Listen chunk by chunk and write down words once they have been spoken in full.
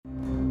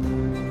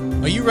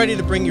Are you ready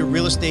to bring your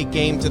real estate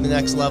game to the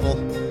next level?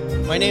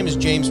 My name is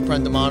James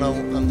Prendamano.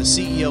 I'm the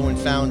CEO and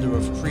founder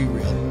of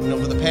PreReal, and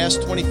over the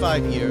past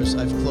 25 years,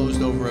 I've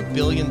closed over $1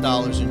 billion in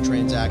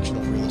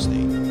transactional real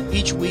estate.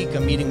 Each week,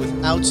 I'm meeting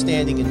with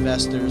outstanding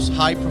investors,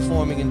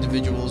 high-performing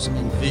individuals,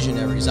 and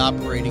visionaries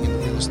operating in the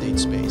real estate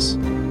space.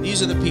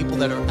 These are the people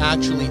that are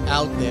actually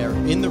out there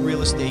in the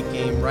real estate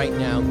game right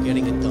now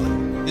getting it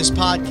done. This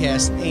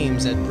podcast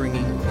aims at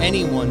bringing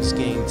anyone's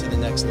game to the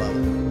next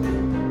level.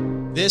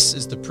 This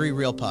is the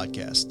PreReal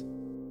Podcast.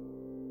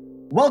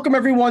 Welcome,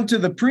 everyone, to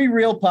the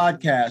PreReal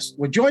Podcast.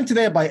 We're joined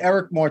today by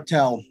Eric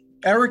Martel.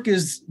 Eric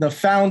is the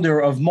founder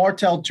of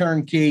Martel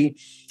Turnkey.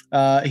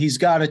 He's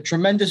got a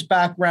tremendous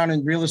background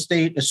in real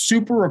estate, a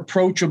super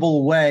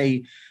approachable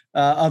way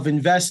of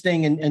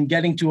investing and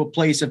getting to a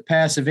place of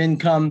passive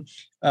income.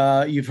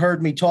 You've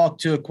heard me talk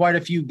to quite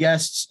a few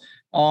guests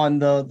on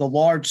the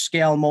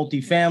large-scale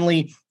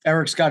multifamily.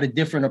 Eric's got a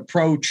different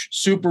approach,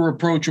 super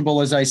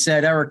approachable, as I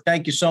said. Eric,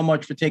 thank you so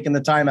much for taking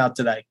the time out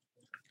today.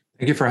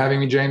 Thank you for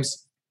having me,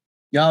 James.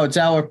 Yeah, it's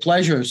our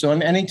pleasure. So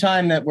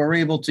anytime that we're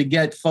able to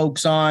get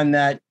folks on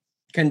that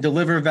can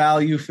deliver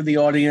value for the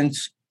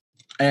audience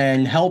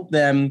and help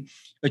them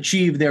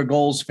achieve their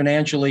goals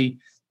financially,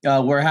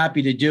 we're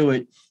happy to do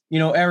it. You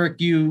know,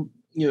 Eric,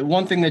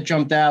 one thing that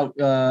jumped out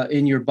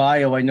in your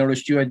bio, I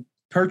noticed you had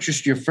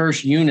purchased your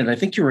first unit. I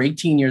think you were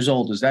 18 years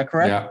old. Is that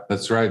correct? Yeah,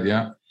 that's right.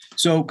 Yeah.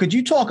 So could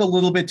you talk a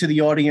little bit to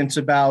the audience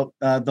about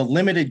the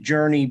limited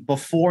journey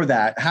before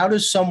that? How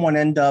does someone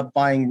end up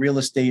buying real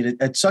estate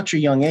at such a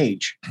young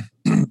age?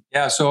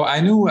 Yeah. So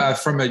I knew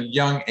from a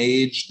young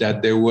age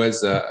that there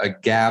was a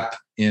gap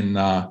in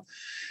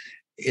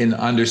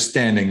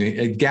understanding,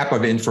 a gap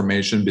of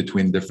information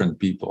between different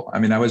people. I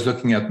mean, I was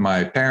looking at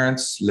my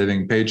parents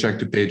living paycheck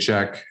to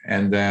paycheck,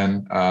 and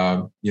then,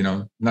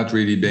 not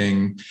really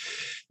being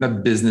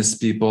not business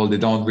people. They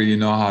don't really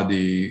know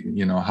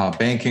how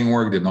banking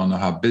work. They don't know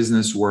how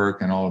business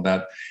work and all of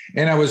that.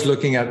 And I was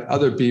looking at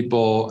other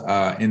people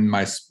in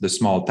the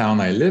small town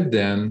I lived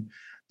in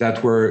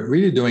that were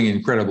really doing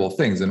incredible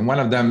things. And one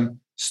of them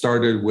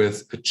started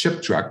with a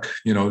chip truck,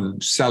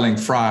 selling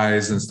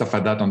fries and stuff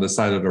like that on the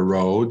side of the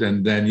road.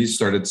 And then he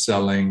started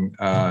selling,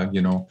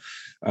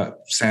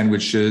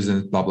 sandwiches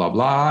and blah, blah,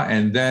 blah.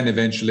 And then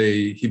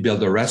eventually he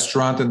built a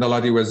restaurant in the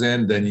lot he was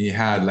in. Then he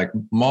had like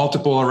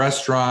multiple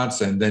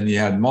restaurants, and then he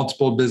had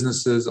multiple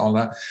businesses, all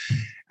that.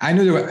 I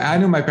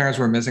knew my parents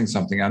were missing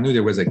something. I knew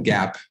there was a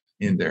gap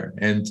in there.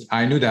 And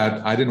I knew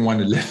that I didn't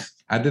want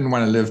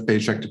to live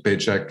paycheck to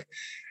paycheck.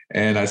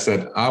 And I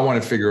said, I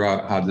want to figure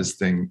out how this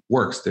thing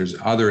works. There's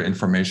other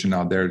information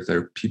out there. There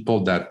are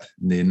people that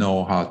they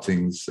know how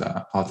things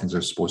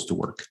are supposed to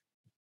work.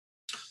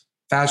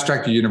 Fast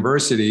track to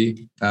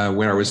university,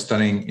 where I was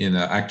studying in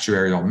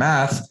actuarial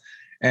math.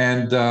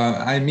 And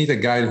I meet a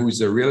guy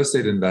who's a real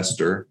estate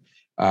investor.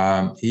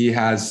 He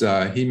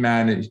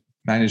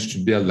managed to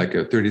build like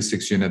a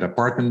 36-unit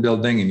apartment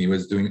building, and he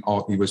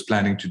was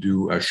planning to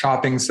do a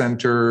shopping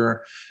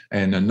center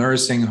and a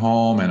nursing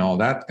home and all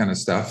that kind of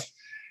stuff.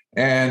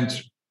 And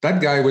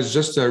that guy was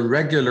just a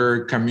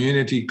regular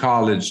community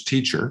college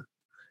teacher,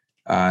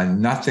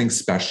 nothing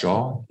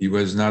special. He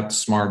was not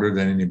smarter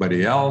than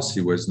anybody else.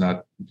 He was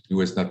not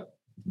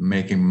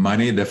making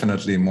money,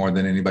 definitely more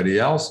than anybody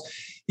else.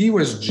 He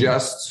was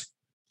just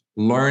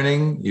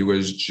learning. He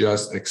was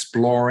just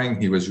exploring.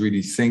 He was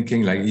really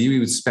thinking. Like he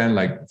would spend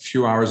like a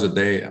few hours a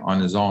day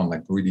on his own,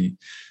 like really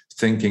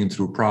thinking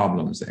through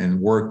problems and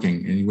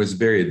working. And he was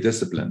very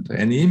disciplined.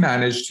 And he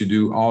managed to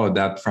do all of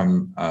that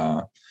from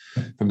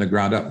the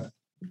ground up.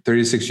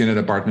 36-unit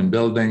apartment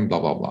building, blah,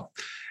 blah, blah.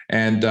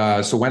 And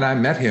so when I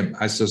met him,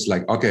 I was just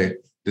like, okay,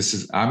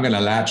 I'm going to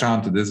latch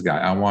on to this guy.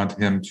 I want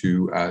him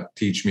to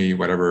teach me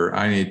whatever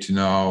I need to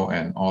know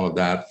and all of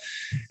that.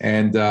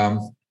 And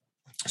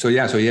so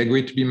he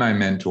agreed to be my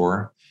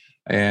mentor.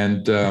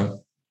 And,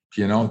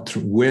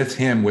 with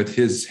him, with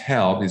his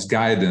help, his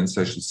guidance,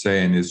 I should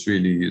say, and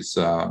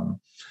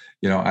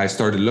I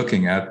started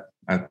looking at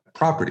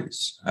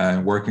properties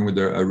and working with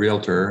a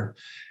realtor.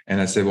 And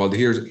I said, well,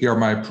 here are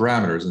my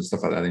parameters and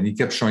stuff like that. And he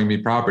kept showing me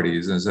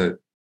properties, and I said,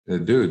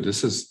 dude,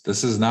 this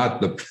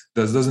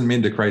doesn't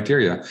meet the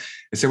criteria.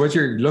 I said, what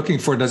you're looking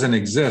for doesn't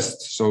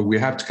exist. So we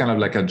have to kind of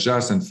like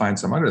adjust and find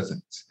some other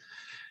things.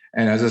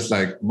 And I was just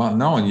like, well,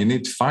 no, you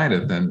need to find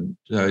it. And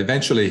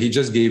eventually he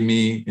just gave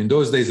me, in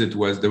those days,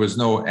 there was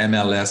no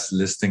MLS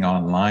listing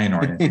online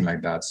or anything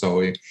like that. So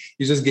he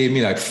just gave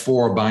me like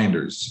 4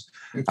 binders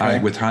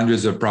with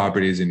hundreds of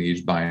properties in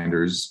each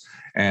binders.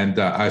 And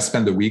I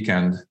spent the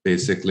weekend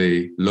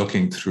basically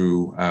looking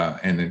through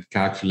and then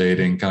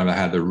calculating. Kind of, I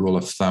had the rule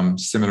of thumb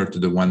similar to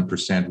the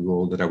 1%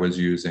 rule that I was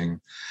using.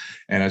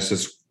 And I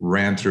just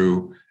ran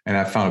through and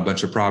I found a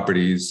bunch of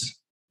properties.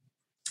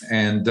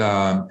 And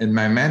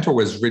my mentor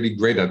was really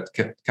great at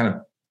kind of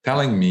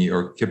telling me,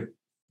 or kept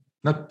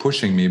not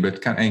pushing me,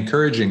 but kind of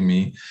encouraging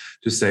me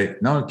to say,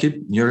 no,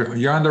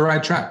 you're on the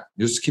right track.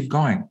 Just keep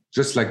going.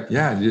 Just like,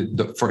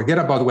 forget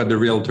about what the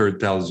realtor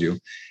tells you.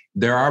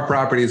 There are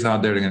properties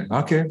out there.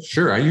 Okay,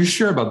 sure. Are you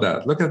sure about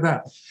that? Look at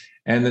that.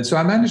 And then so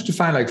I managed to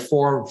find like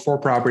four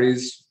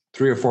properties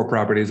 3 or 4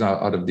 properties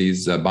out of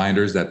these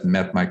binders that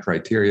met my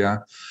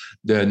criteria.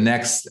 The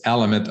next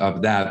element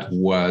of that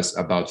was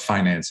about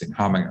financing.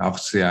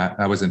 Obviously,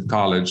 I was in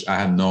college. I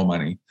had no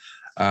money.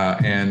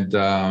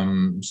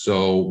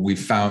 So we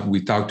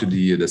talked to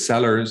the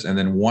sellers, and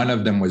then one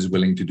of them was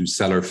willing to do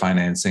seller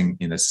financing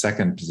in a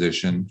second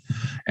position.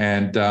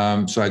 And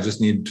so I just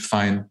needed to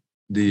find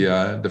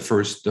the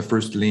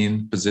first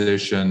lien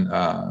position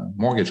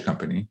mortgage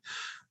company.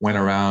 Went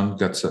around,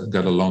 got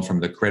a loan from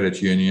the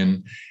credit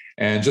union.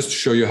 And just to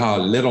show you how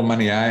little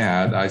money I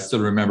had, I still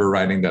remember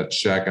writing that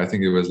check. I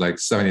think it was like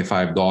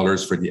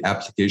 $75 for the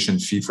application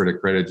fee for the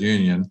credit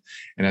union.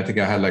 And I think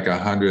I had like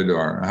 $100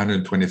 or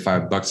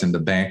 $125 in the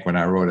bank when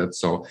I wrote it.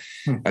 So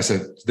I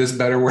said, this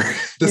better work.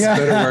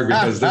 Better work,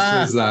 because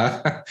this is,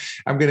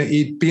 I'm going to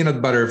eat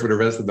peanut butter for the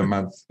rest of the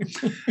month.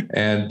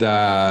 And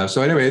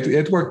so anyway,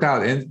 it worked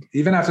out. And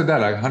even after that,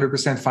 like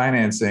 100%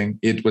 financing,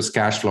 it was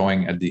cash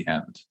flowing at the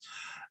end.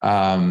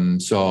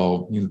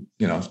 So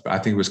I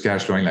think it was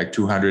cash flowing like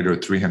 $200 or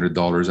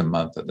 $300 a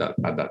month at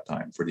that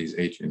time for these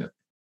 8 units.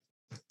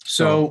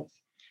 So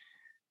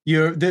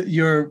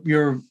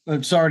you're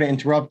I'm sorry to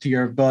interrupt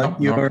here, but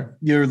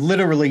you're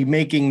literally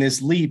making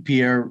this leap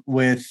here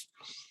with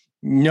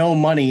no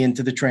money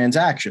into the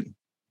transaction.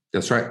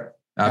 That's right.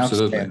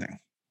 Absolutely.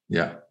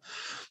 Yeah.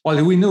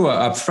 Well, we knew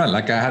up front,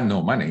 like I had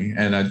no money,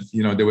 and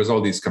there was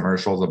all these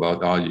commercials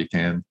about, you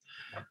can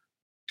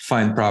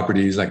find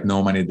properties like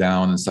no money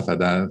down and stuff like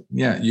that.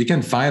 Yeah, you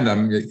can find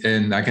them.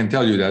 And I can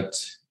tell you that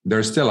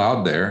they're still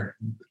out there.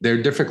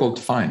 They're difficult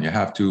to find. You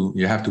have to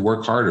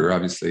work harder,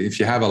 obviously. If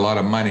you have a lot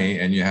of money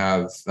and you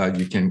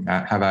can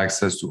have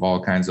access to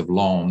all kinds of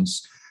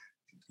loans,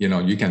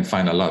 you can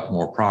find a lot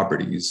more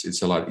properties.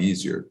 It's a lot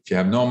easier. If you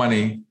have no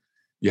money,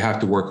 you have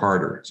to work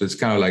harder. So it's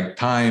kind of like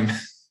time.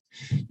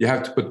 You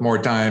have to put more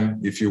time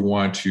if you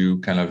want to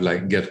kind of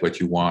like get what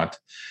you want.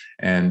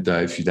 And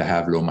if you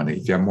have low money,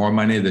 if you have more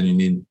money, then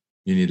you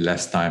need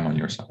less time on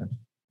your side.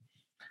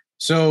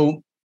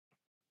 So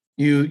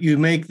you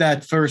make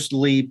that first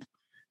leap.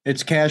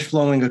 It's cash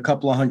flowing a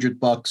couple of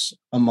 $100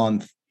 a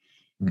month.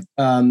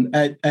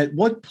 At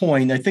what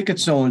point? I think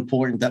it's so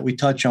important that we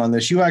touch on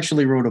this. You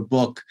actually wrote a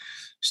book,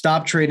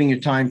 Stop Trading Your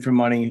Time for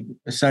Money.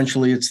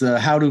 Essentially, it's the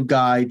how-to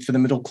guide for the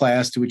middle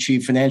class to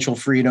achieve financial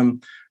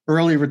freedom,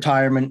 early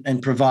retirement,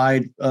 and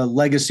provide a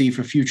legacy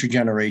for future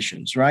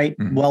generations. Right?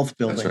 Mm-hmm. Wealth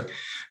building. That's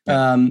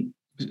right.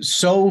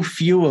 So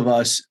few of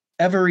us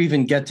ever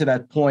even get to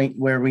that point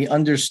where we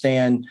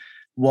understand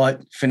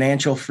what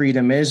financial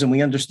freedom is and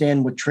we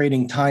understand what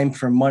trading time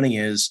for money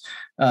is.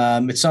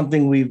 It's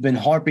something we've been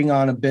harping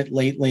on a bit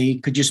lately.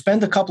 Could you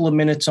spend a couple of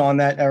minutes on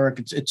that, Eric?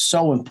 It's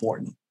so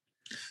important.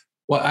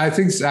 Well, I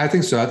think so. I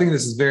think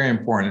this is very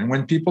important. And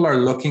when people are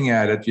looking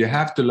at it, you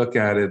have to look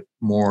at it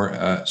more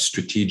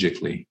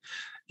strategically.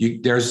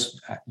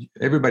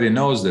 Everybody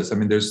knows this. I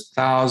mean, there's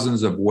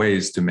thousands of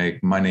ways to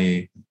make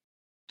money.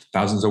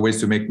 Thousands of ways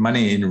to make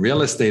money in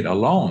real estate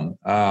alone.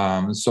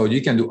 So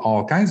you can do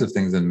all kinds of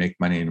things and make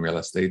money in real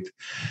estate,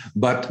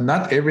 but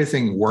not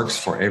everything works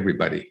for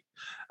everybody.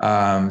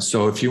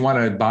 So if you want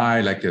to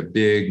buy like a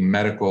big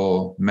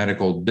medical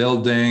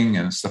building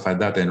and stuff like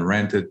that and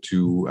rent it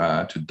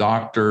to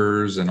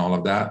doctors and all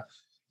of that,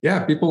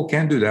 yeah, people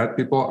can do that.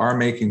 People are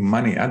making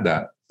money at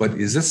that. But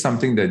is this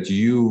something that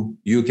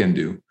you can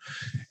do?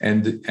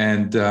 And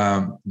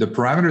the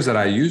parameters that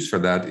I use for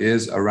that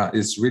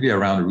is really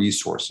around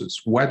resources.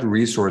 What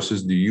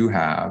resources do you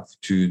have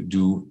to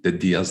do the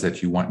deals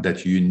that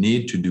you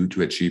need to do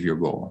to achieve your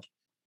goal?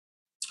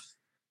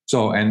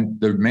 So, and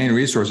the main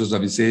resources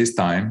obviously is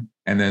time.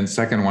 And then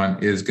second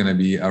one is going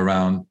to be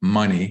around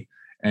money.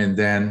 And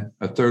then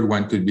a third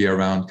one could be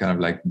around kind of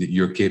like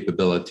your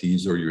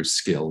capabilities or your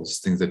skills,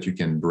 things that you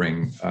can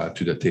bring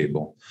to the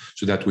table.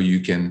 So that way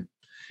you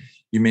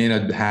may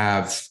not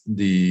have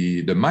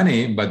the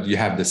money, but you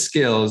have the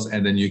skills,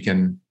 and then you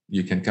can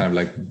kind of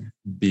like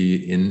be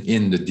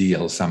in the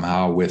deal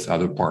somehow with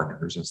other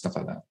partners and stuff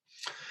like that.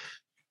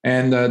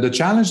 And the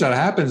challenge that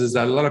happens is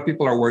that a lot of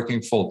people are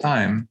working full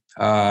time,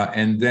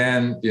 and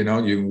then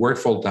you work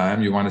full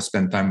time, you want to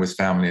spend time with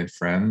family and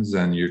friends,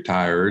 and you're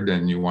tired,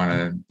 and you want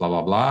to blah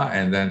blah blah,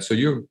 and then so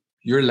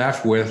you're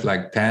left with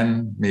like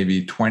 10,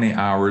 maybe 20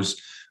 hours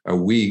a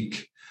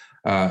week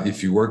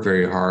if you work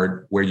very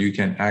hard, where you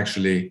can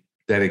actually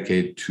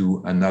dedicate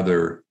to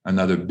another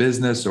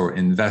business or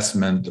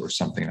investment or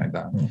something like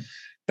that.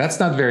 That's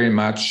not very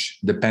much,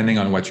 depending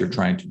on what you're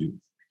trying to do.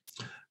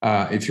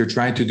 If you're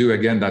trying to do,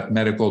 again, that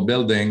medical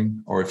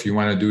building, or if you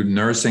want to do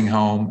nursing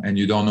home and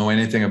you don't know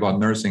anything about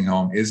nursing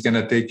home, it's going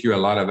to take you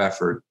a lot of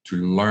effort to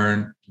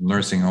learn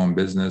nursing home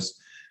business,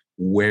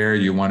 where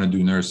you want to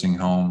do nursing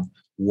home,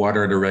 what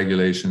are the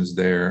regulations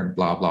there,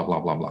 blah, blah,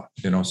 blah, blah,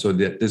 blah. So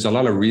there's a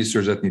lot of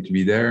research that need to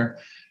be there,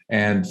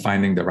 and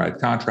finding the right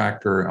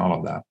contractor, all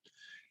of that.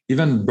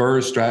 Even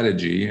BRRRR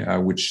strategy,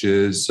 which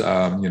is,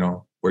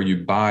 where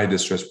you buy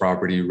distressed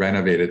property,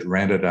 renovate it,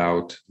 rent it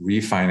out,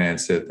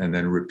 refinance it, and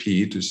then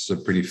repeat, which is a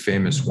pretty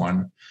famous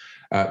one.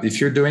 If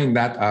you're doing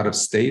that out of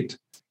state,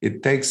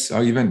 it takes,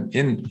 or even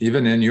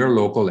in your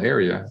local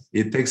area,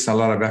 it takes a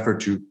lot of effort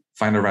to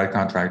find the right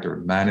contractor,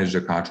 manage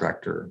the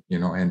contractor,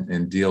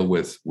 and deal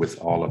with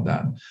all of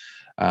that.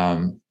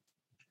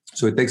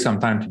 So it takes some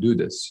time to do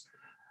this.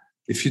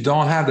 If you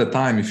don't have the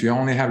time, if you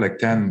only have like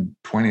 10,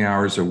 20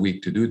 hours a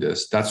week to do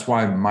this, that's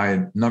why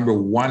my number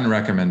one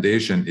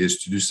recommendation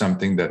is to do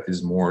something that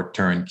is more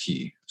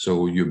turnkey.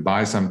 So you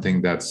buy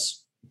something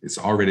it's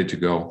all ready to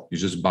go. You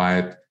just buy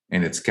it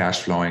and it's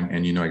cash flowing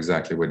and you know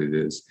exactly what it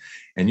is.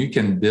 And you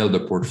can build a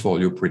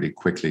portfolio pretty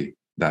quickly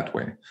that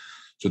way.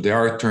 So there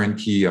are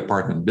turnkey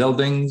apartment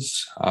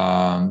buildings.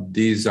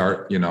 These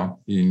are, you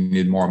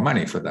need more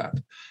money for that.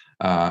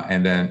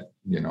 And then,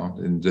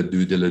 in the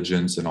due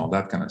diligence and all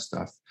that kind of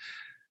stuff.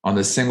 On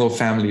the single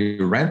family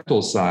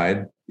rental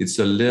side, it's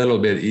a little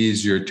bit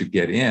easier to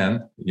get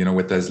in,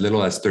 with as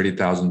little as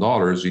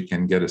 $30,000, you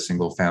can get a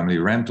single family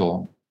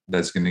rental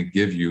that's going to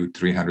give you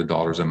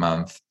 $300 a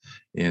month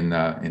in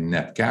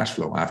net cash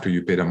flow after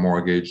you pay the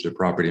mortgage, the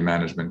property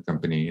management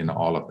company, and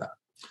all of that.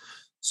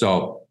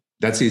 So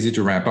that's easy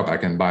to ramp up. I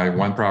can buy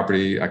one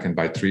property, I can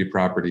buy 3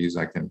 properties,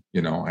 I can,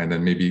 and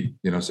then maybe,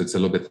 so it's a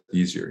little bit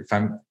easier. If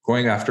I'm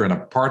going after an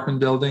apartment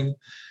building,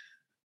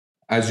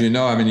 as you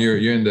know, I mean, you're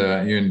in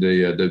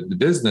the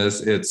business.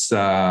 It's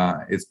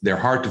they're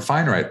hard to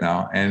find right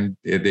now, and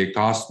they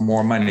cost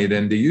more money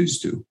than they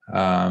used to.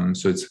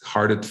 So it's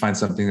harder to find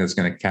something that's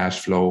going to cash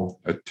flow,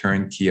 a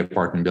turnkey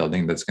apartment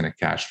building that's going to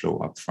cash flow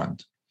up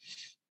front.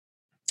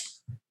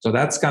 So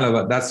that's kind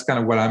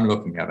of what I'm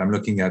looking at. I'm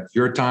looking at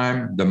your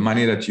time, the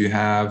money that you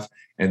have,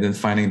 and then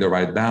finding the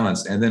right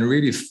balance, and then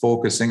really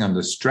focusing on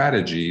the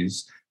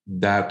strategies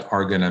that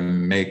are going to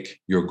make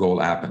your goal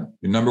happen.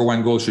 Your number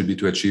one goal should be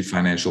to achieve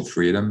financial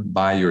freedom,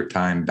 buy your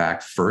time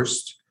back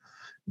first.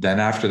 Then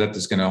after that,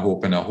 it's going to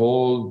open a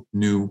whole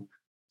new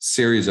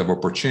series of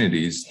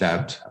opportunities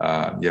that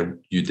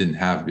you didn't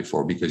have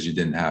before because you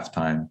didn't have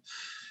time.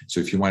 So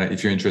if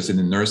you're interested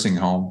in nursing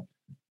home,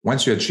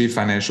 once you achieve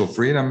financial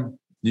freedom,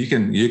 you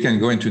can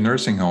go into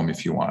nursing home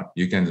if you want.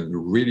 You can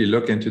really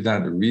look into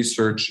that,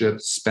 research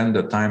it, spend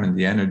the time and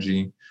the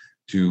energy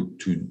to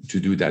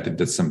do that if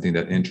that's something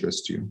that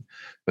interests you.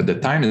 But the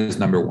time is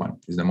number one,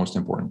 is the most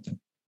important thing.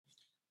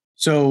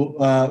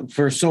 So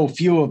for so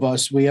few of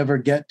us, we ever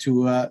get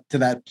to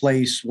that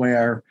place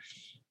where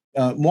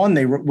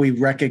we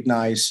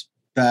recognize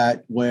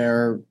that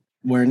we're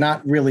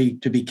not really,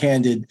 to be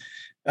candid,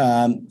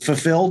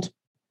 fulfilled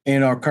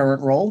in our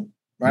current role,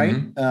 right?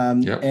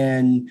 Mm-hmm. Yep.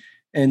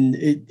 And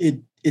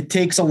it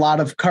takes a lot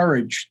of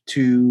courage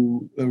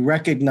to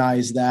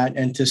recognize that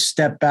and to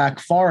step back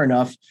far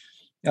enough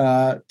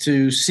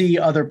to see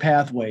other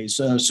pathways.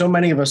 So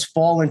many of us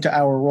fall into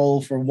our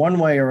role for one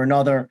way or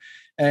another.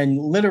 And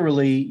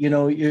literally,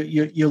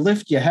 you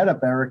lift your head up,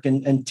 Eric,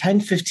 and 10,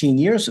 15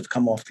 years have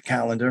come off the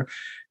calendar.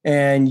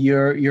 And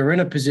you're in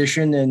a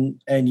position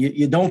and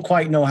you don't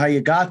quite know how you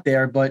got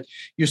there, but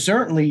you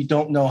certainly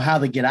don't know how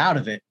to get out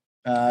of it.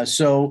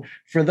 So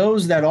for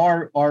those that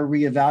are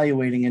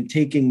reevaluating and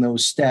taking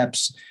those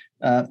steps,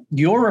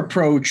 your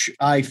approach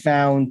I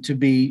found to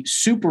be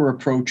super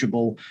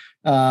approachable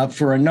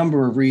for a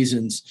number of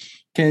reasons.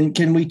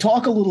 Can we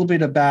talk a little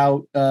bit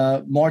about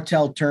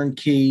Martel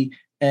Turnkey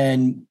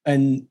and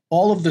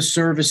all of the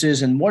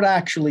services and what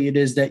actually it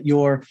is that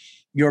you're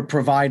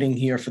providing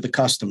here for the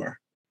customer?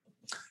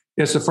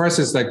 Yeah, so for us,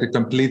 it's like the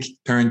complete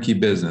turnkey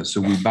business. So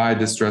we buy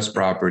distressed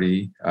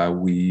property,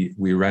 we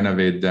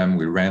renovate them,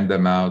 we rent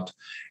them out.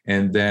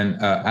 And then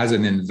as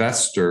an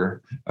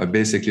investor,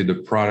 basically the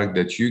product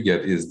that you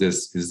get is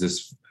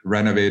this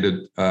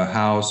renovated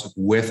house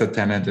with a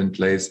tenant in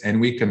place. And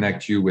we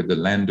connect you with the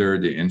lender,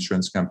 the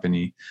insurance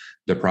company,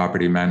 the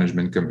property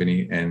management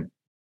company, and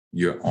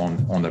you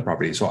own the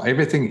property. So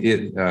everything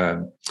is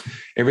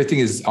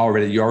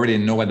already, you already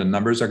know what the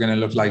numbers are going to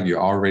look like. You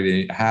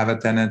already have a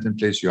tenant in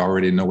place. You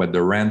already know what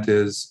the rent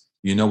is.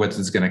 You know what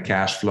is going to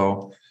cash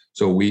flow.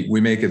 So we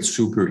make it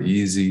super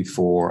easy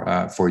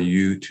for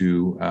you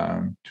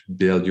to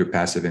build your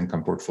passive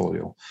income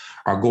portfolio.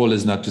 Our goal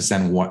is not to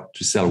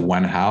sell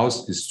one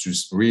house. It's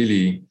just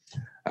really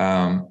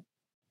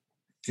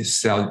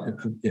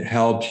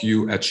help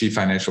you achieve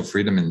financial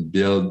freedom and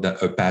build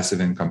a passive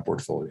income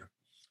portfolio.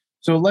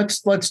 So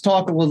let's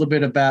talk a little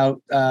bit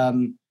about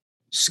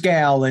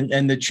scale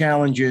and the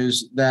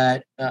challenges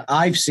that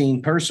I've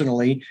seen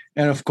personally,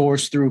 and of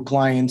course through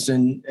clients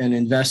and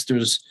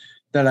investors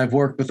that I've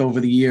worked with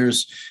over the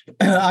years.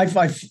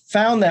 I've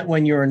found that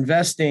when you're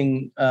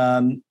investing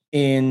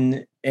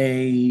in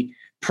a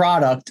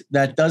product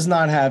that does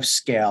not have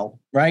scale,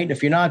 right?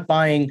 If you're not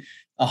buying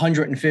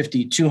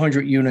 150,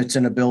 200 units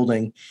in a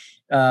building,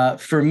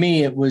 for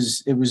me it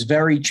was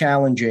very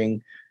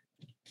challenging.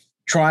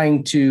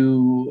 Trying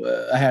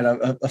to, I had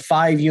a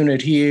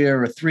 5-unit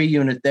here, a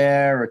 3-unit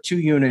there, a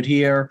 2-unit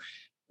here,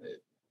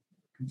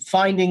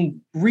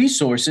 finding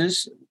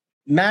resources,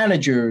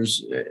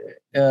 managers,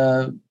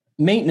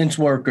 maintenance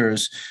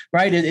workers,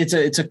 right?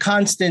 It's a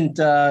constant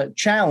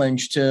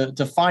challenge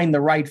to find the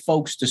right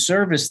folks to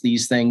service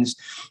these things.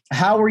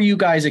 How are you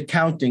guys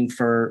accounting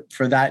for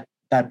that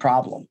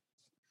problem?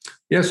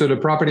 Yeah, so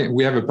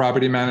we have a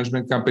property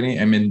management company.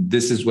 I mean,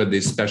 this is what they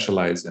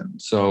specialize in.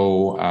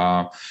 So,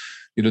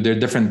 there are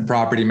different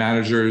property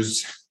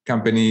managers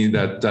company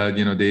that,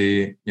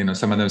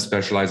 some of them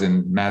specialize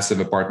in massive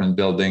apartment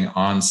building,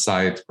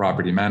 on-site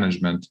property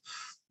management.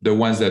 The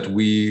ones that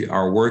we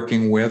are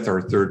working with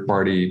are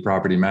third-party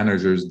property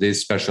managers. They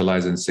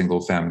specialize in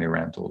single-family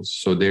rentals.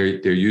 So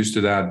they're used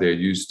to that. They're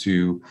used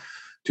to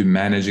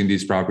managing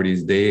these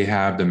properties. They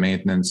have the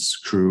maintenance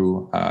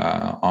crew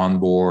on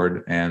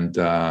board, and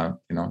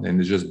and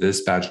they just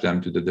dispatch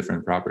them to the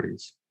different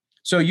properties.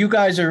 So you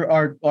guys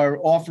are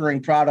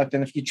offering product,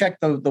 and if you check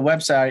the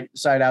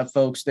website out,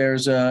 folks,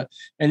 there's an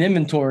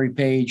inventory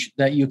page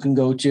that you can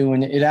go to,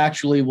 and it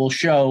actually will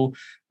show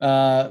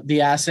the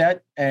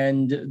asset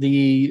and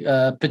the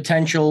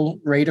potential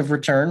rate of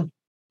return.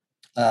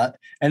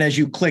 And as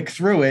you click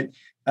through it,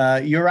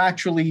 you're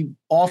actually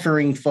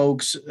offering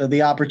folks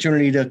the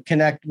opportunity to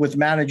connect with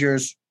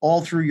managers all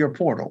through your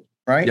portal,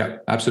 right? Yeah,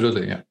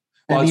 absolutely. Yeah.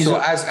 Well,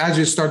 so as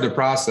you start the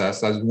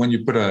process, as when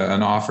you put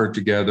an offer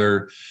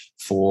together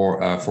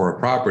for a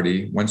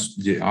property, once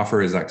the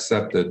offer is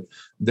accepted,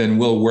 then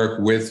we'll work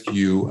with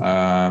you,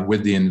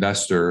 with the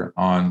investor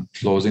on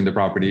closing the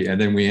property. And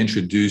then we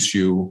introduce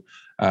you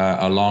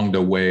along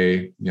the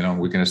way.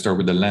 We're going to start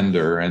with the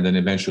lender, and then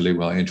eventually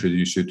we'll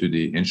introduce you to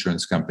the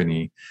insurance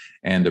company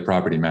and the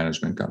property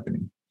management company.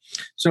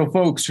 So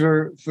folks,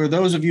 for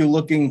those of you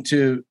looking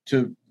to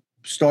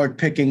start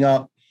picking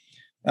up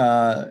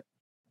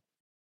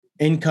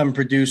income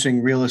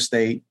producing real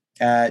estate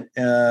at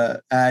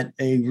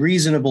a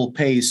reasonable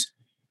pace,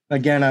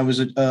 again, I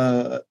was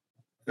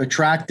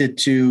attracted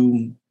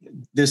to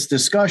this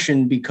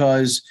discussion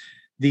because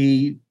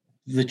the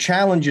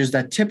challenges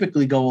that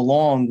typically go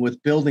along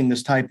with building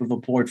this type of a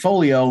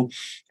portfolio,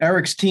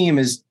 Eric's team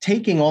is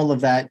taking all of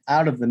that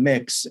out of the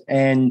mix,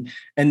 and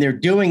they're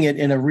doing it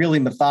in a really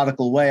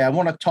methodical way. I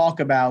want to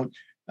talk about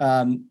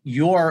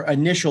your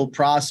initial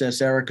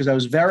process, Eric, because I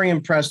was very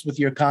impressed with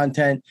your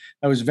content.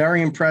 I was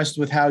very impressed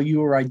with how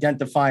you were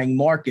identifying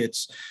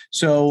markets.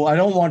 So I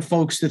don't want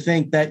folks to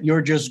think that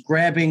you're just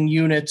grabbing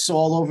units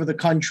all over the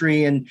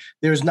country and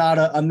there's not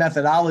a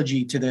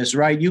methodology to this,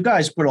 right? You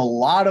guys put a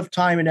lot of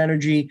time and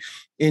energy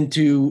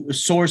into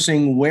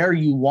sourcing where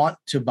you want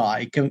to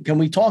buy. Can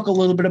we talk a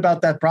little bit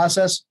about that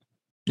process?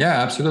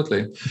 Yeah,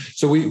 absolutely.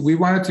 So we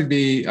wanted to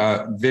be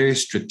very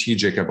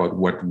strategic about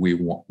what we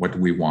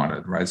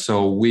wanted, right?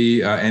 So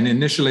and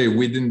initially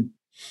we didn't.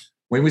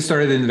 When we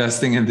started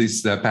investing in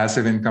this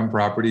passive income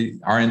property,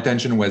 our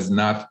intention was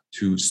not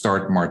to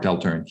start Martel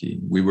Turnkey.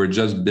 We were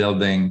just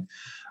building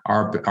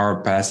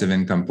our passive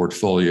income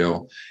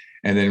portfolio,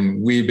 and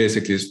then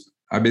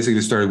I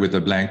basically started with a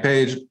blank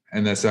page,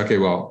 and then said, okay,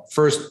 well,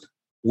 first,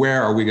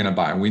 where are we going to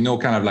buy? We know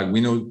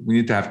we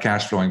need to have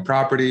cash flowing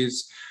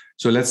properties.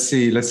 So let's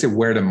see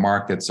where the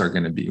markets are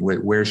going to be.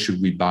 Where should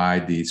we buy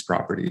these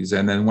properties?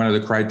 And then one of the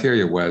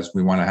criteria was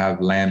we want to have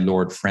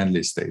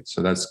landlord-friendly states.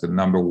 So that's the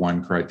number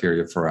one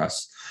criteria for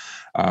us.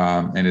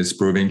 And it's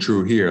proving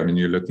true here. I mean,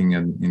 you're looking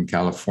in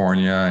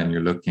California, and you're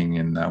looking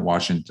in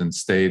Washington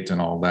State and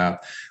all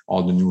that,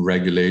 all the new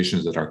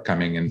regulations that are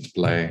coming into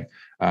play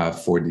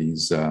for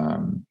these,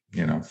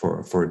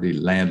 for the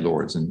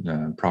landlords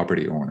and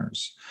property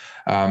owners.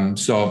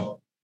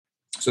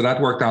 So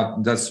that worked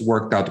out. That's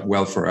worked out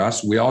well for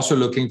us. We're also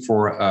looking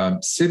for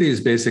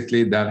cities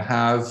basically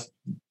that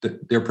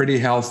they're pretty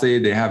healthy.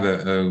 They have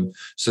a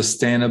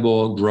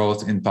sustainable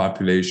growth in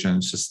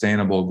population,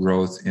 sustainable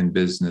growth in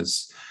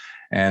business,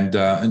 and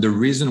the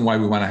reason why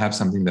we want to have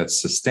something that's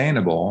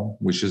sustainable,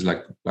 which is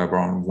like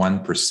around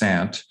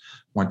 1%,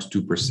 1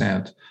 to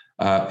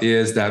 2%,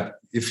 is that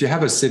if you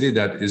have a city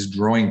that is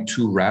growing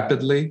too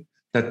rapidly,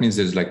 that means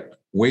there's like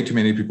way too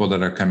many people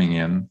that are coming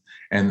in.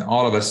 And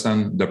all of a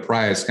sudden, the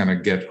price kind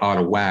of get out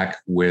of whack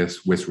with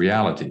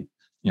reality.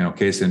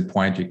 Case in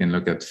point, you can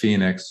look at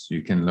Phoenix,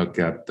 you can look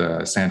at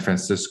San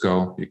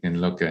Francisco, you can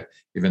look at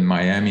even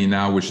Miami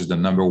now, which is the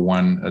number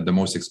one, the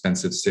most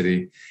expensive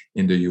city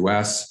in the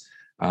U.S.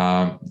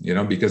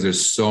 Because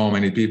there's so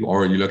many people.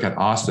 Or you look at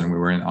Austin. We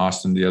were in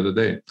Austin the other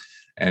day,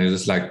 and it's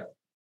just like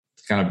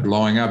kind of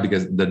blowing up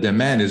because the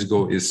demand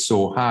is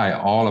so high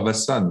all of a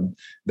sudden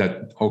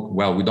that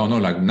we don't know.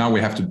 Like now we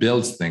have to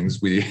build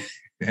things.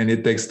 And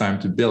it takes time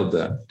to build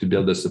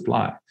the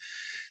supply.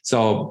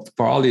 So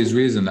for all these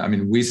reasons, I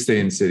mean, we stay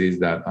in cities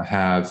that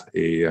have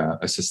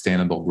a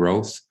sustainable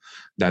growth.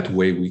 That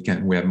way we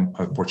have an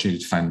opportunity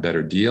to find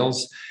better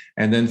deals.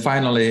 And then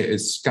finally,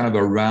 it's kind of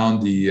around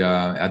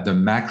at the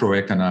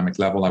macroeconomic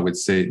level, I would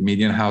say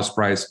median house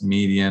price,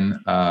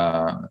 median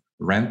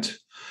rent,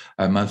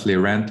 monthly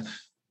rent.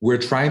 We're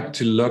trying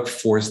to look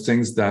for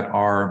things that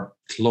are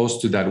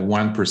close to that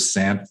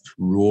 1%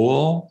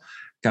 rule,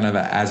 kind of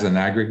as an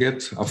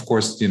aggregate. Of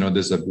course,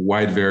 there's a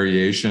wide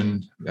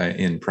variation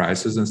in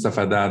prices and stuff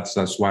like that. So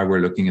that's why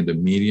we're looking at the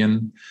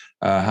median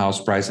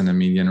house price and the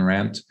median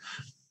rent.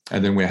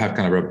 And then we have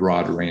kind of a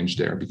broad range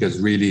there because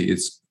really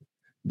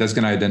that's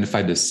going to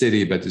identify the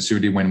city, but it's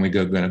really when we're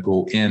going to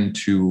go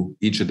into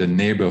each of the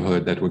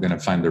neighborhood that we're going to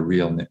find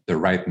the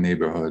right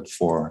neighborhood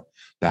for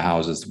the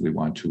houses we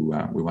want to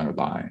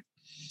buy.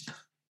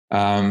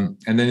 And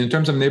then in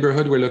terms of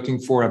neighborhood, we're looking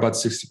for about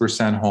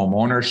 60% home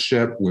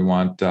ownership. We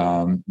want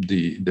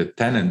the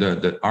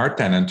tenant, our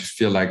tenant, to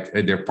feel like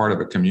they're part of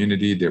a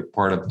community, they're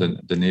part of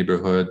the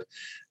neighborhood.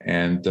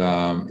 And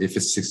if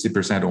it's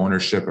 60%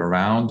 ownership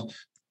around,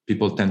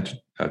 people tend to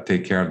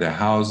take care of their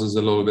houses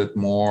a little bit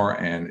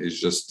more, and it's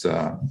just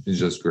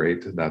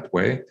great that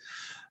way.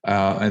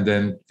 And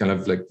then kind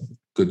of like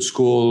good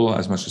school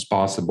as much as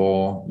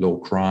possible, low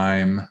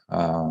crime.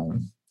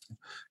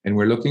 And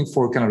we're looking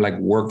for kind of like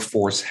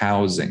workforce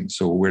housing.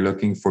 So we're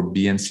looking for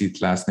B and C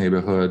class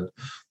neighborhood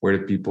where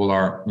the people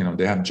are,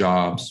 they have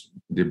jobs,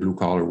 they're blue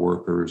collar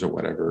workers or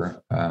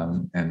whatever.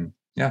 And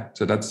yeah,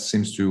 so that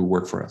seems to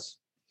work for us.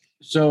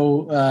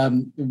 So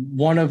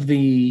one of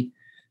the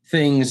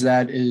things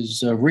that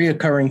is a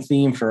reoccurring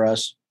theme for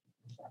us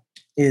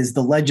is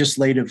the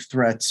legislative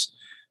threats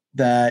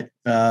that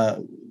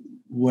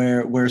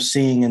we're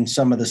seeing in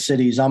some of the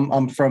cities.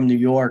 I'm from New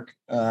York,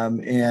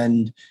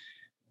 and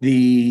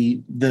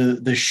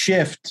the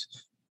shift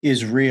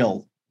is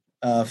real.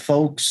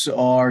 Folks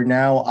are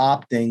now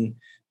opting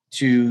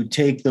to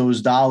take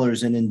those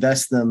dollars and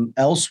invest them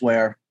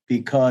elsewhere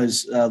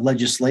because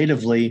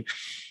legislatively,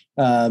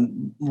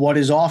 what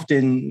is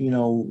often,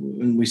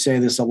 and we say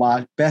this a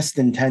lot, best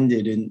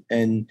intended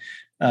and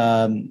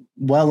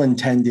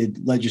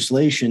well-intended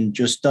legislation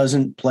just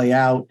doesn't play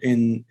out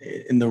in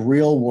the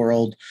real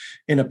world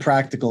in a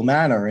practical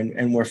manner.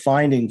 And we're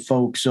finding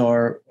folks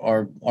are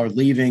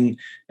leaving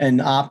and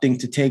opting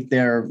to take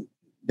their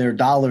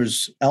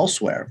dollars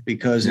elsewhere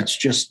because it's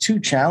just too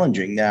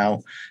challenging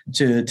now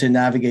to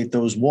navigate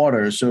those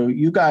waters. So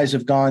you guys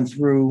have gone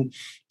through,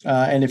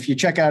 and if you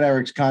check out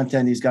Eric's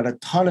content, he's got a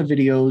ton of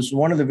videos.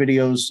 One of the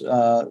videos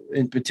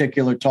in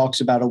particular talks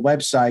about a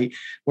website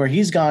where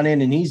he's gone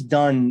in and he's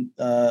done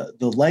the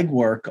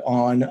legwork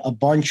on a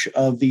bunch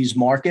of these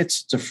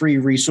markets. It's a free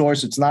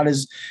resource. It's not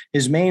his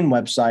main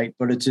website,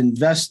 but it's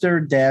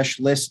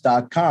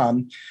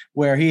investor-list.com,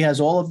 where he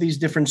has all of these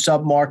different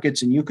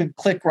submarkets, and you could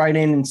click right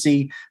in and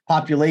see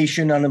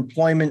population,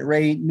 unemployment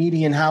rate,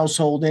 median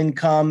household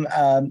income,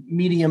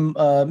 median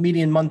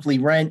monthly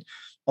rent.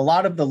 A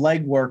lot of the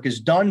legwork is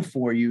done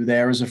for you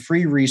there as a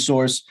free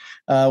resource,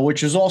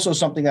 which is also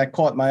something that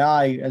caught my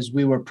eye as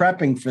we were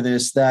prepping for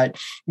this, that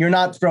you're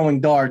not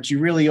throwing darts. You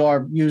really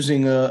are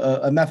using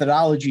a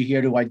methodology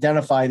here to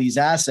identify these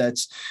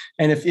assets.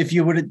 And if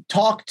you were to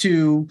talk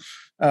to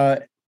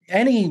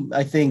any,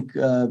 I think,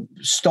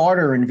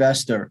 starter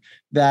investor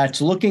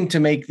that's looking to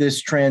make this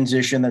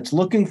transition, that's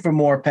looking for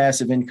more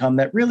passive income,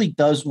 that really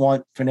does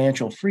want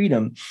financial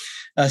freedom,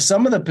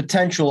 some of the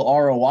potential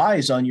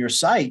ROIs on your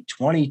site,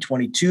 20,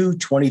 22,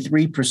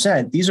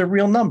 23%, these are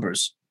real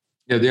numbers.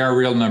 Yeah, they are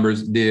real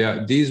numbers.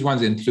 These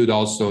ones include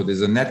also,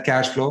 there's a net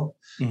cash flow,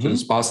 so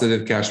there's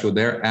positive cash flow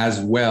there, as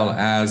well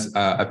as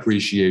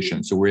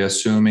appreciation. So we're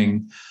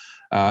assuming,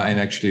 and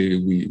actually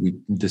we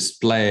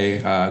display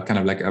kind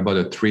of like about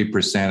a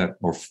 3%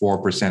 or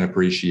 4%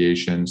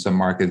 appreciation. Some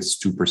markets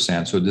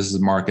 2%. So this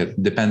is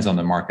market, depends on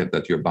the market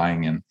that you're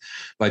buying in.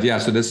 But yeah,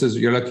 so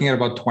you're looking at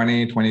about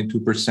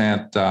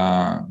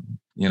 22%,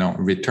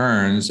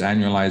 returns,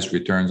 annualized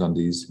returns on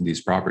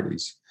these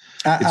properties.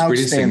 It's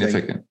pretty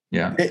significant.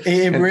 Yeah,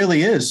 it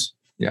really is.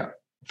 Yeah.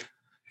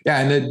 Yeah,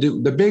 and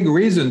the big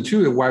reason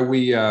too why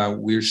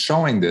we're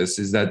showing this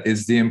is that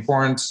it's the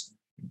importance.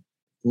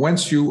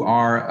 Once you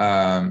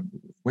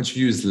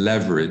use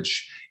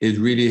leverage, it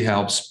really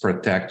helps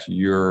protect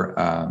your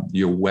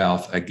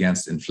wealth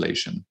against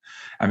inflation.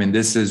 I mean,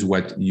 this is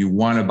what you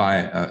want to buy,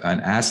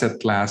 an asset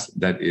class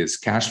that is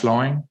cash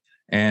flowing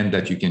and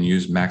that you can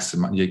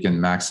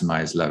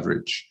maximize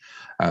leverage.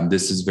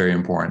 This is very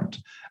important.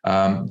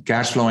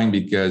 Cash flowing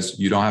because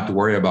you don't have to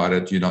worry about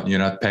it. You're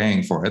not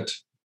paying for it.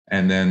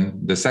 And then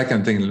the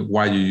second thing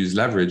why you use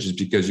leverage is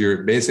because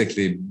you're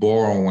basically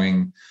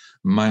borrowing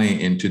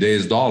money in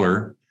today's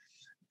dollar,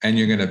 and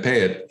you're going to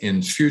pay it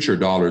in future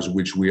dollars,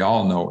 which we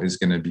all know is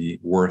going to be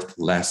worth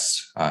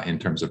less in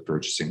terms of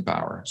purchasing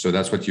power. So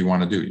that's what you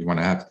want to do. You want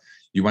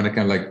to kind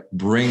of like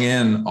bring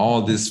in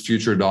all these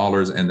future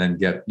dollars and then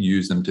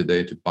use them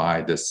today to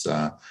buy this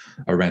a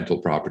rental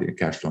property, a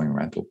cash flowing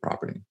rental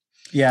property.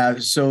 Yeah.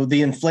 So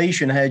the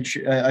inflation hedge,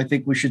 I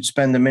think we should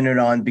spend a minute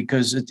on,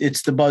 because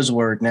it's the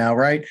buzzword now,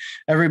 right?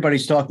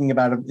 Everybody's talking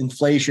about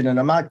inflation, and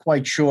I'm not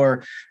quite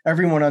sure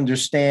everyone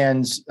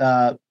understands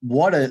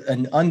what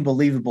an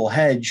unbelievable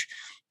hedge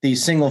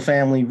these single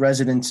family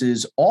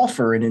residences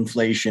offer in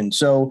inflation.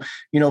 So,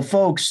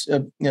 folks,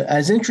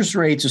 as interest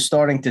rates are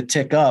starting to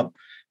tick up,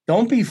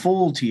 don't be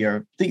fooled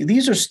here.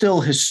 These are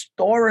still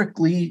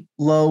historically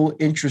low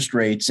interest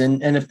rates.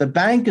 And if the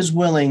bank is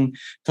willing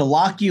to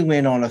lock you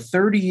in on a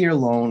 30-year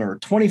loan or a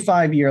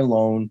 25-year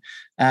loan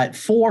at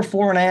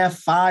 4.5,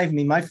 5, I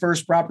mean, my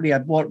first property I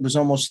bought was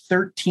almost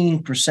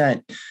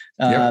 13%.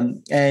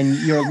 And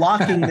you're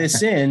locking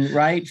this in,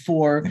 right,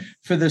 for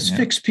this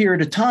fixed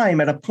period of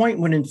time at a point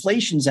when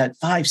inflation's at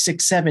 5,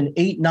 6, 7,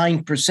 8,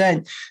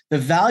 9%. The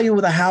value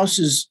of the house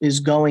is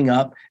going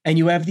up, and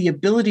you have the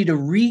ability to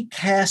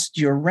recast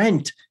your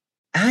rent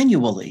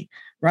annually.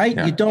 right?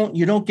 Yeah.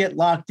 You don't get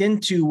locked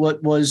into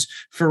what was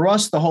for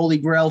us the holy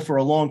grail for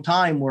a long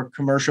time were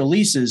commercial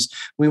leases.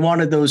 We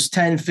wanted those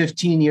 10,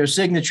 15-year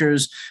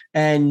signatures.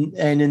 And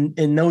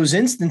in those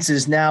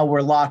instances, now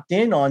we're locked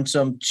in on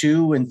some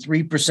 2 and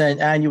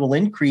 3% annual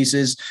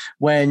increases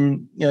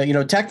when,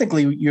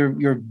 technically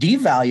you're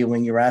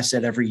devaluing your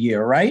asset every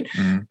year, right?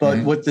 Mm-hmm.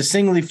 But with the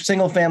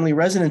single family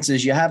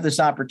residences, you have this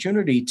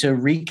opportunity to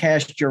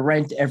recast your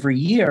rent every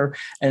year.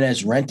 And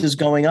as rent is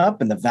going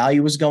up and the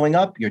value is going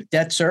up, your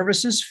debt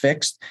service is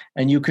fixed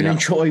and you can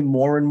enjoy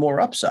more and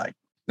more upside.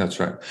 That's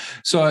right.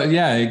 So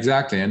yeah,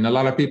 exactly. And a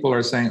lot of people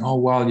are saying, oh,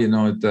 well,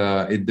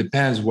 it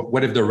depends.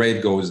 What if the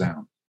rate goes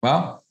down?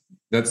 Well,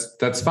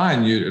 that's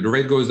fine. The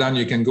rate goes down,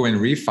 you can go and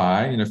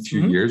refi in a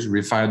few years,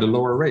 refi at the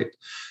lower rate.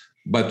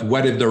 But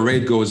what if the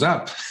rate goes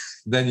up?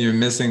 Then you're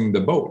missing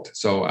the boat.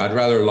 So I'd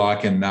rather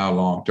lock in now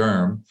long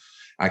term.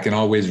 I can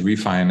always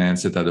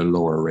refinance it at a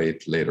lower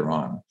rate later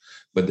on.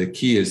 But the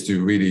key is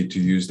to really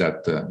use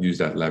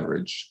that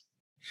leverage.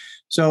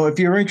 So if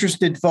you're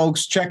interested,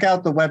 folks, check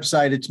out the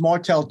website. It's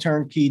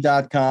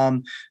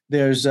martelturnkey.com.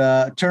 There's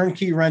a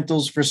turnkey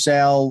rentals for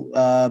sale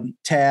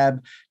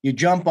tab. You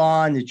jump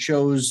on, it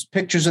shows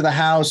pictures of the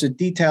house. It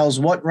details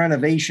what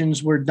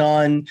renovations were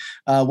done,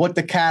 what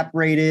the cap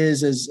rate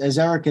is. As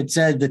Eric had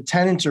said, the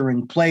tenants are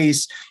in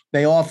place.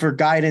 They offer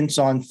guidance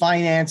on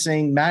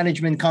financing,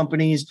 management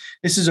companies.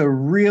 This is a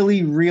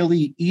really,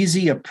 really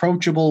easy,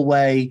 approachable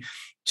way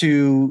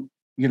to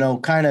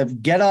kind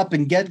of get up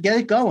and get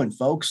it going,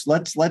 folks.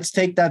 Let's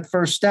take that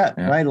first step,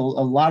 right? A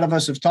lot of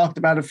us have talked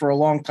about it for a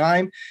long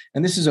time,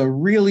 and this is a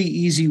really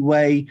easy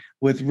way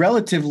with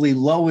relatively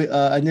low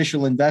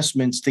initial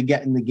investments to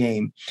get in the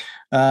game.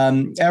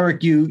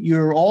 Eric,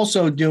 you're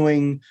also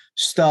doing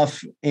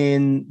stuff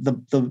in the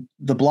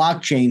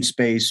blockchain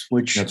space,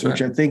 which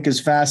I think is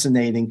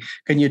fascinating.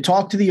 Can you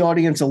talk to the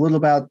audience a little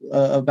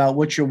about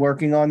what you're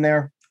working on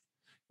there?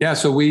 Yeah,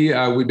 so we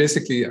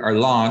basically are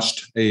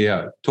launched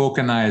a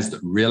tokenized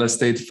real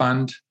estate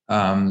fund.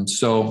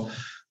 So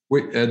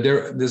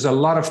there's a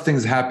lot of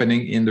things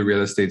happening in the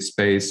real estate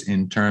space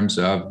in terms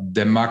of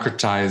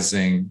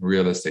democratizing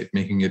real estate,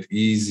 making it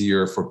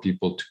easier for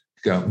people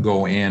to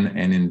go in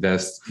and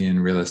invest in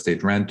real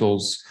estate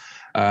rentals.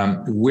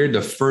 We're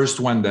the first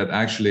one that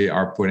actually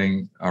are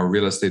putting our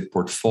real estate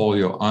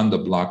portfolio on the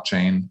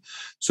blockchain.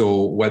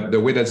 So the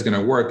way that's going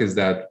to work is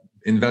that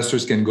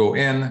investors can go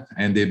in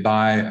and they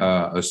buy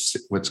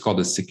what's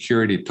called a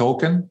security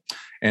token.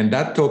 And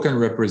that token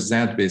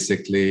represents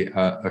basically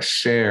a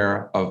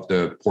share of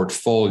the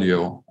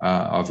portfolio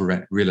of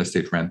real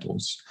estate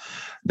rentals.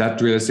 That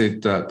real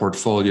estate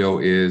portfolio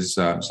is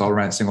it's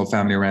all single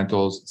family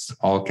rentals, it's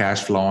all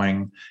cash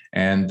flowing,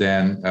 and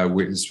then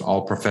it's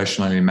all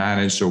professionally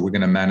managed. So we're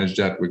going to manage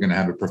that. We're going to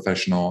have a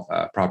professional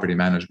property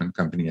management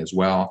company as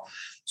well.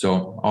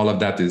 So all of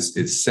that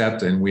is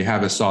set, and we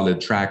have a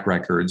solid track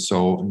record.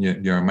 So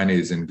your money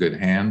is in good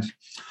hand.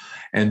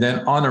 And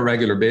then on a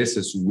regular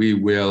basis, we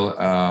will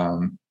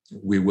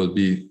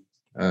be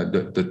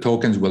the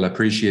tokens will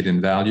appreciate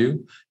in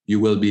value. You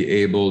will be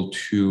able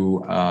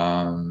to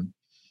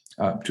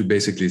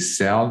basically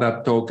sell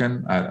that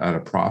token at a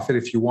profit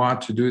if you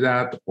want to do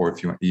that, or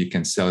if you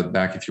can sell it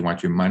back if you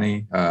want your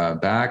money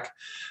back.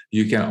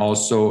 You're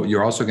also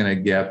going to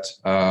get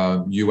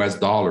US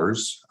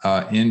dollars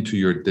into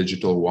your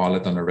digital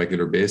wallet on a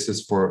regular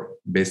basis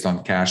based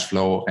on cash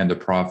flow and the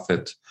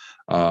profit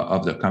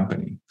of the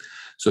company.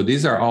 So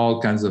these are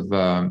all kinds of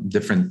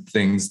different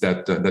things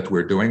that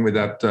we're doing with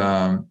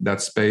that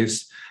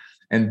space.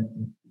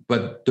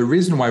 But the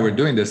reason why we're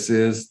doing this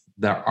is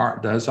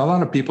there's a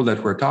lot of people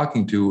that we're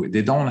talking to.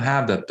 They don't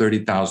have that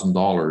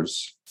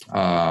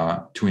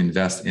 $30,000 to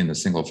invest in a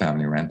single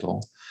family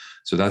rental.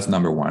 So that's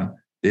number one.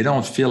 They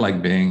don't feel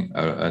like being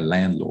a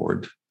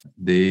landlord.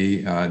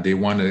 They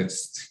want to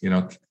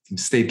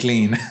stay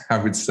clean, I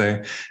would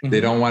say. Mm-hmm. They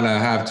don't want to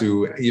have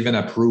to even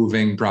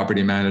approving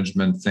property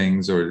management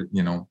things or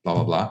blah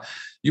blah blah.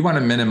 You want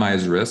to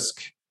minimize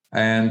risk,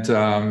 and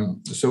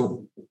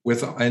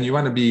you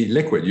want to be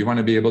liquid. You want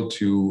to be able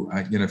to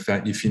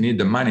if you need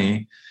the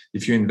money,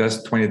 if you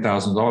invest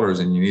 $20,000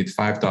 and you need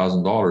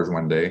 $5,000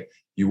 one day,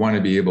 you want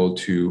to be able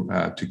to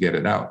get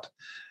it out.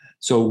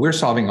 So we're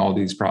solving all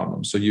these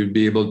problems. So you'd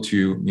be able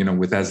to,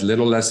 with as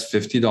little as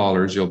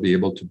 $50, you'll be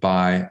able to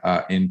buy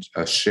in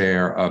a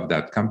share of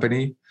that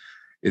company.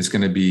 It's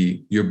going to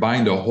be, you're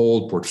buying the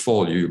whole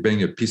portfolio. You're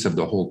buying a piece of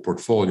the whole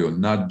portfolio,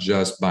 not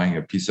just buying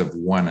a piece of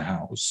one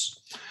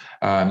house.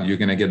 You're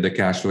going to get the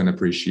cash flow and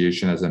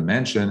appreciation, as I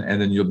mentioned, and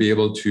then you'll be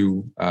able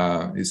to,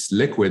 it's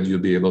liquid. You'll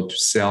be able to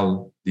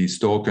sell these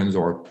tokens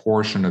or a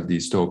portion of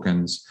these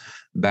tokens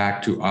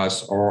back to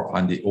us or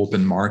on the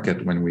open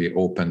market when we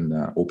open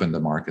the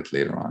market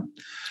later on.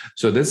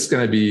 So this is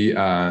going to be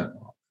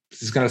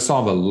this is going to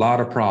solve a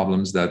lot of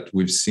problems that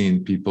we've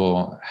seen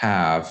people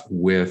have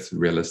with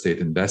real estate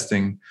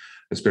investing,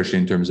 especially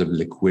in terms of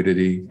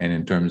liquidity and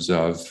in terms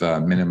of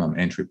minimum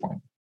entry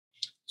point.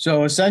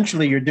 So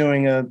essentially, you're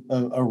doing a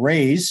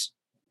raise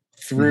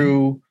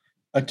through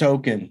a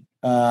token.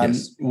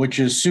 Yes. which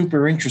is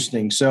super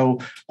interesting. So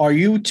are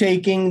you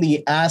taking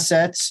the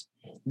assets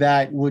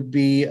that would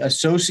be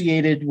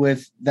associated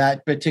with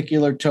that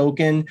particular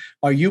token?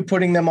 Are you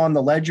putting them on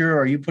the ledger?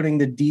 Are you putting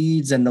the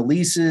deeds and the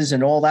leases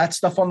and all that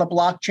stuff on the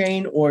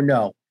blockchain, or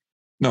no?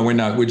 No, we're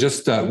not. We're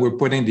just we're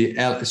putting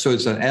so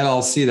it's an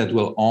LLC that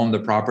will own the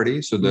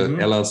property. So the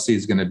LLC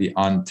is going to be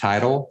on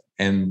title,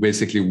 and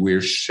basically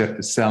we're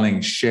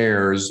selling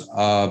shares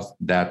of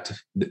that.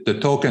 The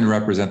token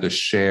represents a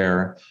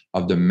share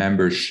of the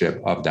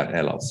membership of that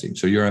LLC.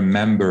 So you're a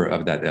member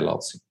of that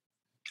LLC.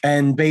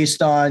 And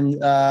based on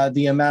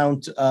the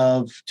amount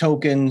of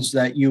tokens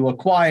that you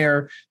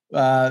acquire,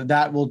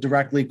 that will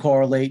directly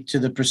correlate to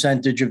the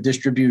percentage of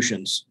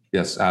distributions.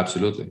 Yes,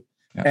 absolutely.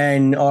 Yeah.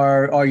 And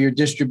are your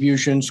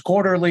distributions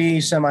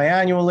quarterly,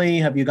 semi-annually?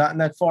 Have you gotten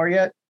that far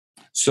yet?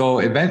 So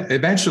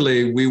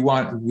eventually, we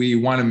want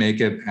to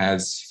make it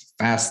as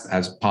fast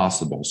as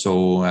possible.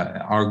 So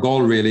our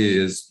goal really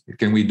is,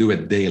 can we do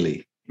it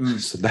daily?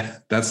 So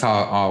that's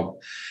how.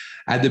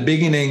 At the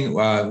beginning,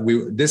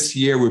 this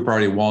year we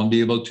probably won't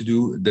be able to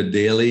do the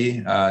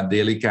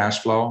daily cash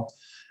flow,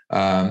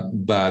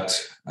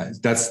 but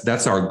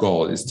that's our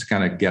goal, is to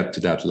kind of get to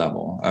that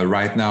level.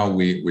 Right now,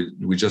 we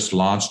just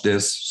launched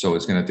this, so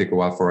it's going to take a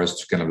while for us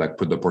to kind of like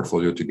put the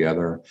portfolio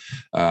together.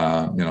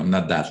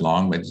 Not that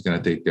long, but it's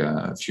going to take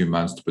a few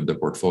months to put the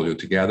portfolio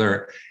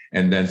together,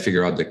 and then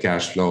figure out the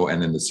cash flow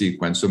and then the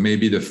sequence. So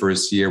maybe the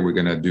first year we're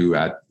going to do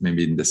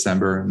maybe in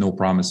December. No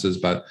promises,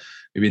 but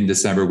maybe in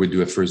December we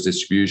do a first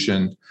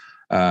distribution,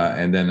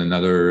 and then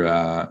another,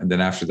 and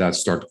then after that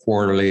start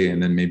quarterly,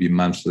 and then maybe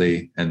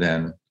monthly, and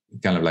then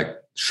kind of like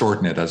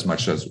shorten it as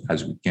much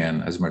as we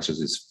can, as much as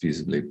is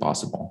feasibly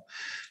possible.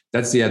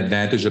 That's the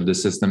advantage of the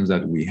systems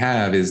that we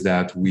have, is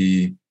that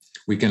we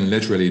can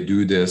literally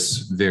do this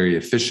very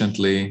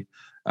efficiently.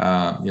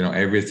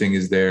 Everything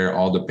is there.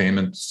 All the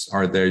payments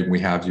are there. We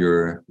have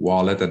your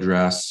wallet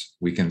address.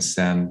 We can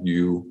send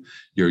you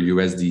your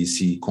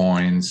USDC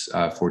coins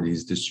for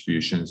these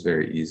distributions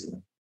very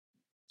easily.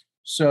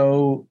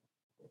 So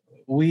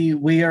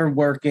we are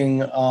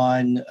working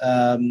on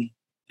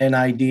an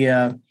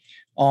idea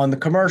on the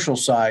commercial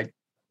side,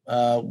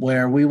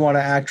 where we want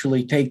to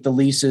actually take the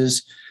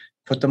leases,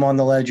 put them on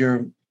the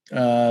ledger,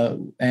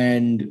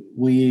 and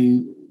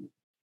we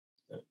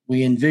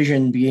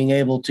envision being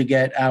able to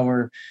get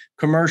our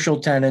commercial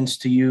tenants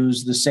to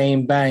use the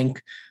same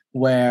bank,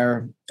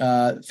 where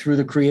through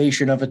the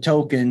creation of a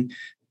token,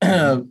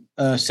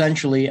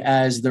 essentially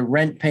as the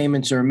rent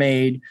payments are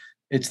made,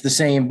 it's the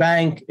same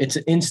bank, it's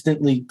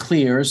instantly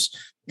clears.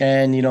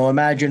 And,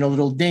 imagine a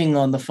little ding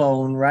on the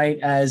phone, right?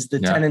 As the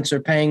tenants are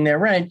paying their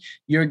rent,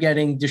 you're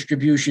getting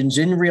distributions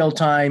in real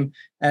time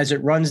as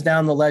it runs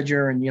down the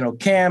ledger, and,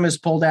 CAM is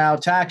pulled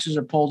out, taxes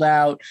are pulled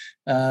out,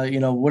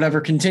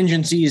 whatever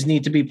contingencies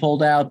need to be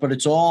pulled out, but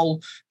it's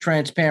all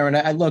transparent.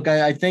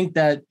 I think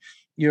that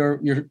you're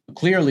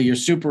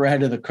super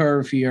ahead of the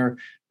curve here.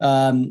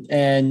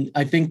 And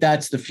I think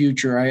that's the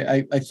future.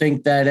 I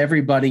think that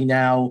everybody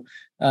now,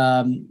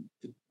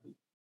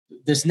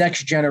 this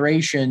next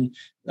generation,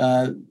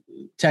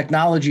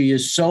 technology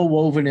is so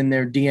woven in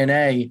their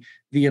DNA.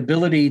 The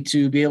ability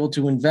to be able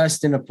to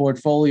invest in a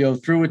portfolio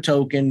through a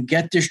token,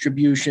 get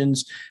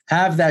distributions,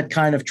 have that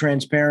kind of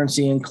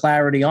transparency and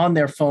clarity on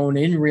their phone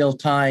in real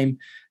time.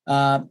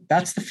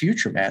 That's the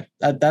future, man.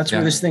 That's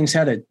where this thing's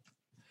headed.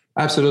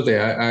 Absolutely.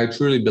 I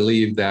truly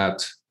believe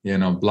that,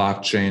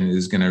 blockchain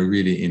is going to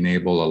really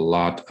enable a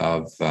lot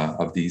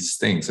of these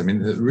things. I mean,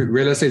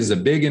 real estate is a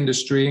big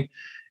industry,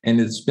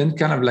 and it's been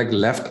kind of like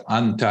left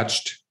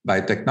untouched by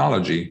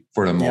technology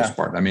for the most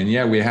part. I mean,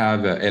 we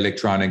have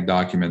electronic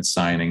document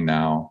signing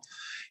now,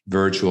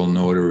 virtual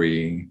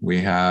notary.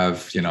 We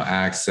have,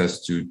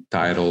 access to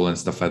title and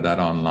stuff like that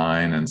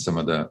online, and some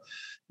of the,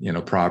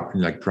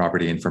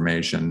 property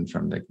information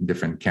from the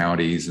different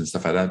counties and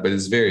stuff like that. But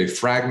it's very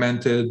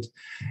fragmented.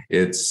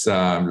 It's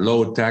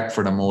low tech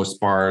for the most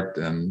part,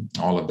 and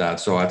all of that.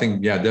 So I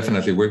think,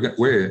 definitely,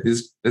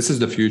 this is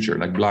the future,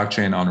 like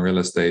blockchain on real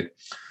estate.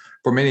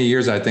 For many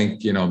years, I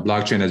think,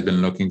 blockchain has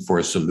been looking for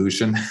a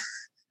solution.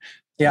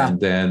 And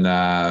then,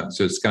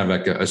 so it's kind of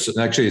like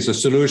it's a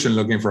solution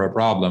looking for a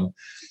problem.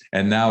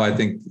 And now I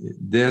think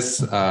this,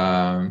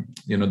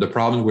 the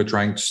problem we're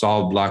trying to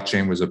solve,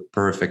 blockchain was a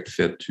perfect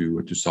fit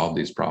to solve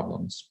these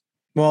problems.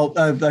 Well,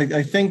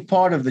 I think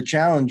part of the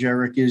challenge,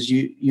 Eric, is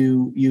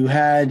you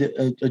had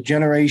a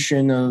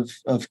generation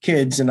of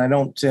kids, and I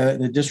don't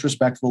in a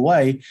disrespectful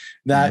way,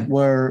 that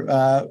were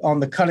on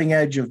the cutting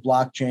edge of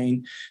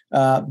blockchain,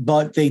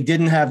 but they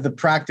didn't have the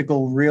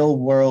practical, real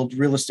world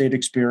real estate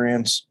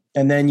experience.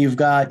 And then you've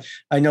got,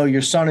 I know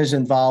your son is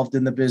involved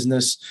in the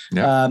business.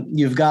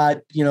 You've got,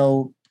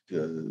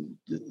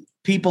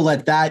 people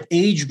at that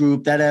age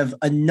group that have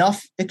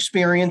enough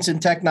experience in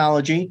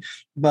technology,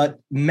 but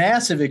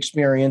massive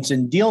experience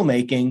in deal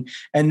making.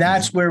 And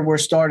that's where we're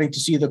starting to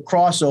see the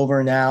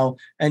crossover now.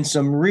 And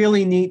some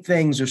really neat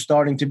things are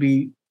starting to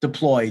be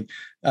deployed.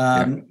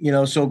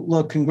 So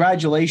look,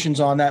 congratulations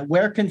on that.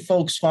 Where can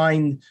folks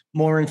find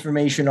more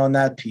information on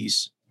that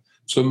piece?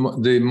 So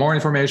the more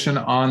information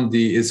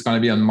is going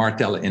to be on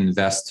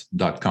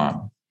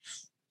martelinvest.com.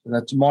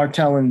 That's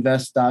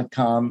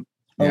martelinvest.com.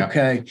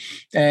 Okay.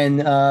 And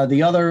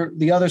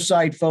the other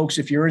site, folks,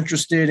 if you're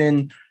interested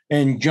in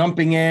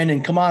jumping in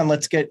and come on,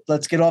 let's get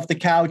off the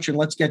couch and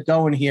let's get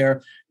going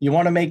here. You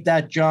want to make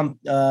that jump,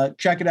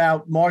 check it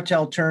out,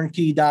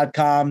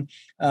 martelturnkey.com.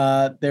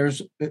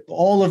 There's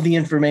all of the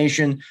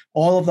information,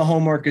 all of the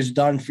homework is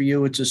done for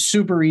you. It's a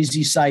super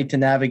easy site to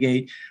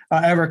navigate.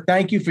 Eric,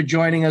 thank you for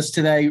joining us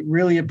today.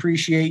 Really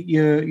appreciate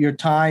your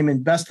time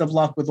and best of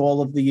luck with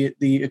all of the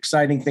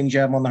exciting things you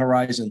have on the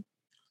horizon.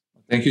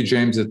 Thank you,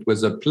 James. It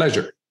was a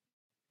pleasure.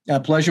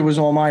 Pleasure was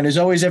all mine. As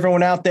always,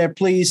 everyone out there,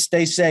 please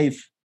stay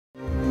safe.